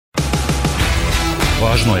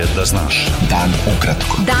Važno je da znaš. Dan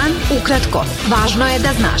ukratko. Dan ukratko. Važno je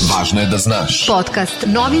da znaš. Važno je da znaš. Podcast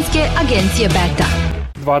novinske agencije Beta.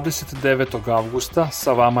 29. avgusta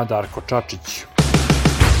sa vama Darko Čačić.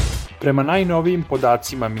 Prema najnovijim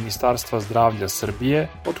podacima Ministarstva zdravlja Srbije,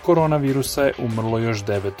 od koronavirusa je umrlo još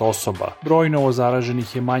 9 osoba. Broj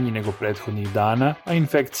novozaraženih je manji nego prethodnih dana, a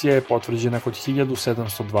infekcija je potvrđena kod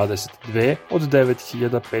 1722 od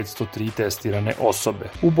 9503 testirane osobe.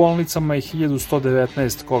 U bolnicama je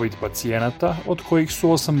 1119 COVID pacijenata, od kojih su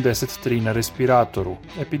 83 na respiratoru.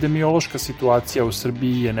 Epidemiološka situacija u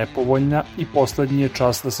Srbiji je nepovoljna i poslednji je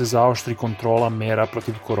čas da se zaoštri kontrola mera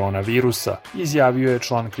protiv koronavirusa, izjavio je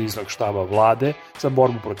član kriznog štaba vlade za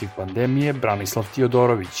borbu protiv pandemije Branislav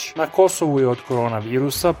Tiodorović. Na Kosovu je od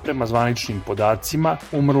koronavirusa, prema zvaničnim podacima,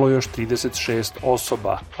 umrlo još 36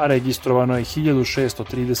 osoba, a registrovano je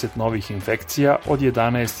 1630 novih infekcija od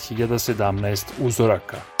 11.017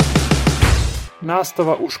 uzoraka.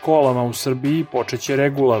 Nastava u školama u Srbiji počeće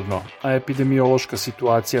regularno, a epidemiološka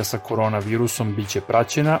situacija sa koronavirusom biće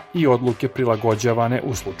praćena i odluke prilagođavane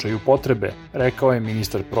u slučaju potrebe, rekao je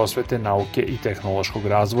ministar prosvete, nauke i tehnološkog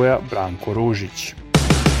razvoja Branko Ružić.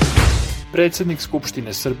 Predsednik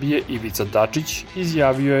Skupštine Srbije Ivica Dačić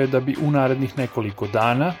izjavio je da bi u narednih nekoliko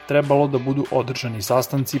dana trebalo da budu održani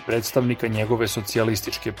sastanci predstavnika njegove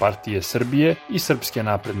Socijalističke partije Srbije i Srpske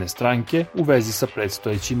napredne stranke u vezi sa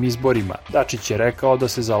predstojećim izborima. Dačić je rekao da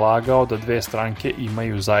se zalagao da dve stranke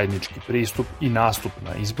imaju zajednički pristup i nastup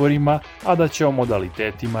na izborima, a da će o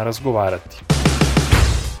modalitetima razgovarati.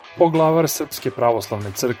 Poglavar Srpske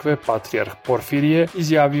pravoslavne crkve, patrijarh Porfirije,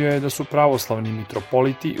 izjavio je da su pravoslavni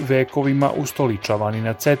mitropoliti vekovima ustoličavani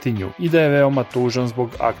na Cetinju i da je veoma tužan zbog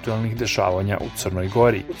aktuelnih dešavanja u Crnoj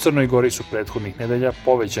Gori. U Crnoj Gori su prethodnih nedelja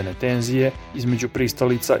povećane tenzije između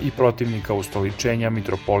pristalica i protivnika ustoličenja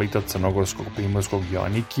mitropolita crnogorskog primorskog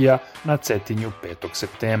Joanikija na Cetinju 5.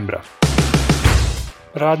 septembra.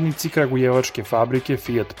 Radnici kragujevačke fabrike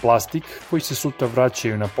Fiat Plastik, koji se sutra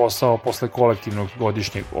vraćaju na posao posle kolektivnog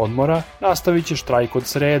godišnjeg odmora, nastavit će štrajk od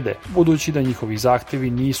srede, budući da njihovi zahtevi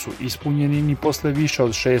nisu ispunjeni ni posle više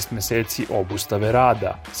od 6 meseci obustave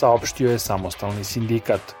rada, saopštio je samostalni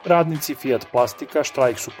sindikat. Radnici Fiat Plastika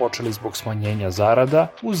štrajk su počeli zbog smanjenja zarada,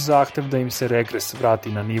 uz zahtev da im se regres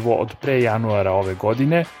vrati na nivo od pre januara ove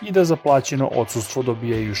godine i da za plaćeno odsustvo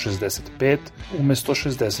dobijaju 65 umesto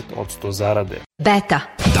 60% zarade. Beta.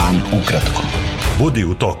 Dan ukratko. Budi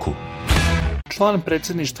u toku. Član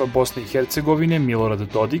predsjedništva Bosne i Hercegovine Milorad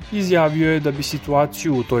Dodik izjavio je da bi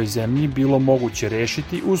situaciju u toj zemlji bilo moguće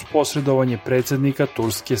rešiti uz posredovanje predsjednika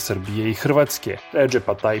Turske, Srbije i Hrvatske,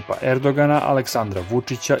 Redžepa Tajipa Erdogana, Aleksandra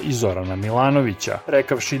Vučića i Zorana Milanovića,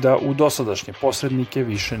 rekavši da u dosadašnje posrednike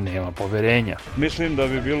više nema poverenja. Mislim da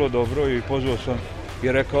bi bilo dobro i pozvao sam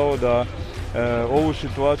i rekao da ovu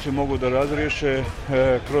situaciju mogu da razriješe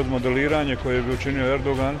kroz modeliranje koje bi učinio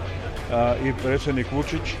Erdogan i predsjednik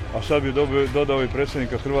Vučić, a sad bi dodao i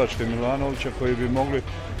predsjednika Hrvatske Milanovića, koji bi mogli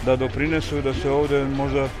da doprinesu i da se ovdje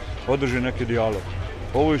možda održi neki dijalog.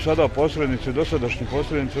 Ovo i sada posrednici, dosadašnji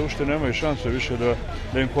posrednici, uopšte nemaju šanse više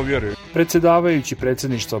da im povjeruju. Predsjedavajući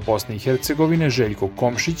predsjedništva Bosne i Hercegovine Željko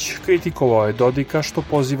Komšić kritikovao je Dodika što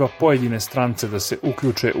poziva pojedine strance da se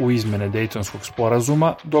uključe u izmene Dejtonskog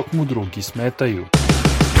sporazuma, dok mu drugi smetaju.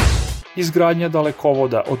 Izgradnja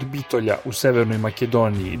dalekovoda od Bitolja u Severnoj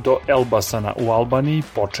Makedoniji do Elbasana u Albaniji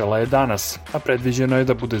počela je danas, a predviđeno je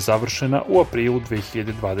da bude završena u aprilu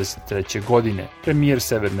 2023. godine. Premijer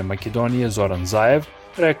Severne Makedonije Zoran Zaev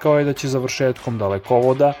rekao je da će završetkom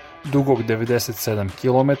dalekovoda dugog 97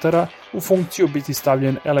 km u funkciju biti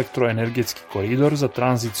stavljen elektroenergetski koridor za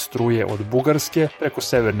tranzit struje od Bugarske preko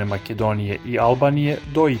Severne Makedonije i Albanije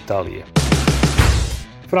do Italije.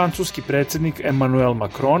 Francuski predsjednik Emmanuel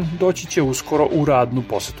Macron doći će uskoro u radnu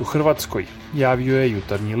posetu Hrvatskoj, javio je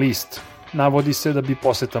Jutarnji list. Navodi se da bi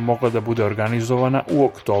poseta mogla da bude organizovana u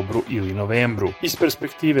oktobru ili novembru. Iz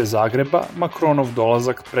perspektive Zagreba, Macronov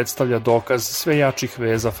dolazak predstavlja dokaz sve jačih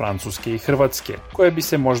veza Francuske i Hrvatske, koje bi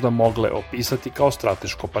se možda mogle opisati kao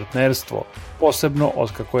strateško partnerstvo, posebno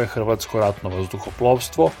otkako je Hrvatsko ratno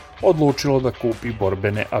vazduhoplovstvo odlučilo da kupi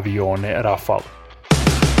borbene avione Rafale.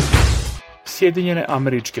 Sjedinjene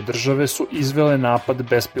Američke Države su izvele napad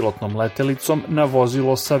bespilotnom letelicom na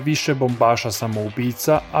vozilo sa više bombaša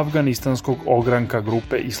samoubica afganistanskog ogranka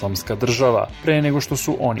grupe Islamska država, pre nego što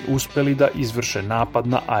su oni uspeli da izvrše napad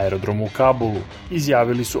na aerodrom u Kabulu,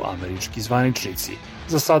 izjavili su američki zvaničnici.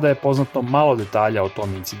 Za sada je poznato malo detalja o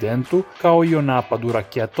tom incidentu, kao i o napadu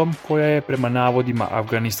raketom koja je prema navodima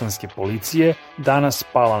afganistanske policije danas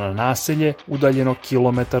pala na naselje udaljeno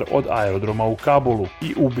kilometar od aerodroma u Kabulu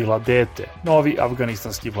i ubila dete. Novi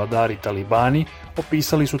afganistanski vladari Talibani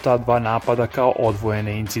opisali su ta dva napada kao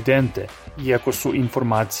odvojene incidente, iako su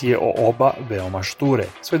informacije o oba veoma šture.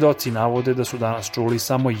 Svedoci navode da su danas čuli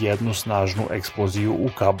samo jednu snažnu eksploziju u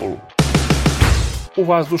Kabulu. U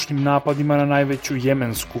vazdušnim napadima na najveću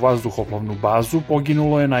jemensku vazduhoplovnu bazu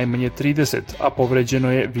poginulo je najmanje 30, a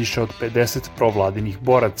povređeno je više od 50 provladinih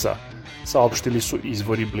boraca, saopštili su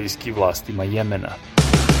izvori bliski vlastima Jemena.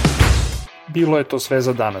 Bilo je to sve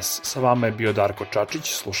za danas. Sa vama je bio Darko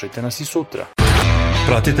Čačić, slušajte nas i sutra.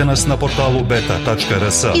 Pratite nas na portalu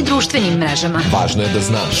beta.rs I društvenim mrežama. Važno je da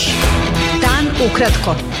znaš. Dan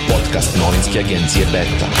ukratko. Podcast novinske agencije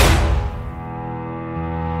Beta.